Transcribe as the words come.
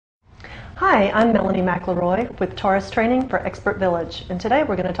Hi, I'm Melanie McElroy with Taurus Training for Expert Village, and today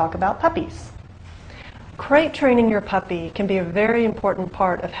we're going to talk about puppies. Crate training your puppy can be a very important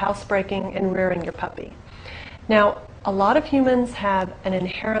part of housebreaking and rearing your puppy. Now, a lot of humans have an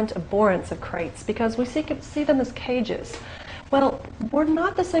inherent abhorrence of crates because we see them as cages. Well, we're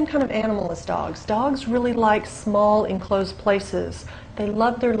not the same kind of animal as dogs. Dogs really like small enclosed places. They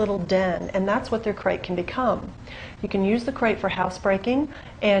love their little den, and that's what their crate can become. You can use the crate for housebreaking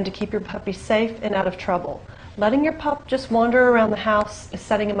and to keep your puppy safe and out of trouble. Letting your pup just wander around the house is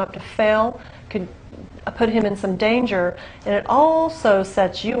setting him up to fail, could put him in some danger, and it also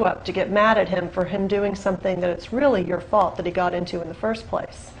sets you up to get mad at him for him doing something that it's really your fault that he got into in the first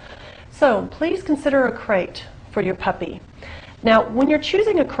place. So please consider a crate for your puppy. Now, when you're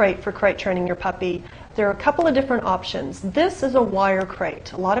choosing a crate for crate training your puppy, there are a couple of different options. This is a wire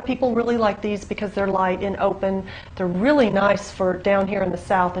crate. A lot of people really like these because they're light and open. They're really nice for down here in the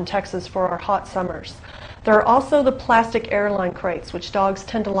South in Texas for our hot summers. There are also the plastic airline crates, which dogs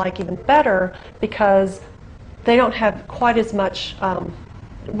tend to like even better because they don't have quite as much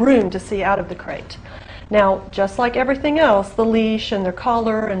room to see out of the crate. Now, just like everything else, the leash and their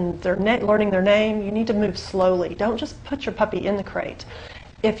collar and their learning their name, you need to move slowly. Don't just put your puppy in the crate.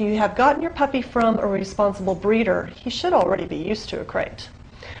 If you have gotten your puppy from a responsible breeder, he should already be used to a crate.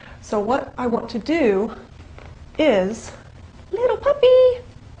 So what I want to do is, little puppy,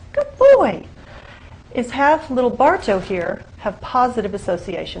 good boy, is have little Barto here have positive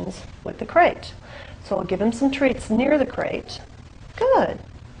associations with the crate. So I'll give him some treats near the crate. Good.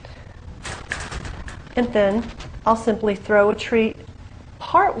 And then I'll simply throw a treat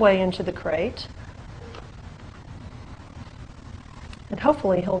partway into the crate, and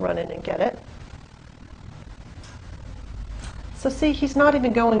hopefully he'll run in and get it. So see, he's not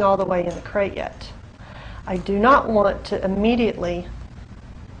even going all the way in the crate yet. I do not want to immediately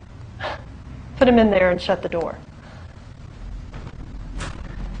put him in there and shut the door.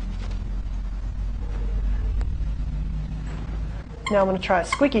 Now I'm going to try a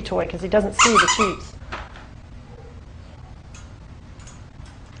squeaky toy because he doesn't see the treats.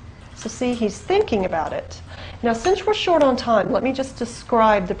 So see, he's thinking about it. Now, since we're short on time, let me just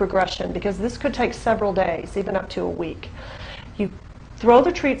describe the progression because this could take several days, even up to a week. You throw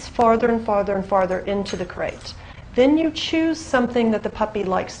the treats farther and farther and farther into the crate. Then you choose something that the puppy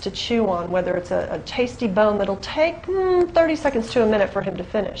likes to chew on, whether it's a tasty bone that'll take 30 seconds to a minute for him to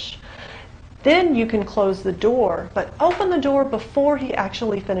finish. Then you can close the door, but open the door before he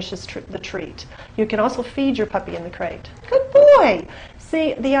actually finishes the treat. You can also feed your puppy in the crate. Good boy!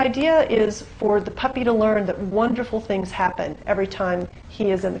 See, the idea is for the puppy to learn that wonderful things happen every time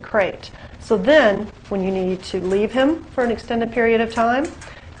he is in the crate. So then, when you need to leave him for an extended period of time,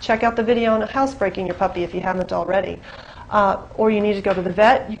 check out the video on housebreaking your puppy if you haven't already. Or you need to go to the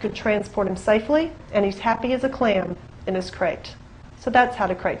vet, you can transport him safely, and he's happy as a clam in his crate. So that's how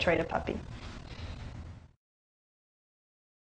to crate train a puppy.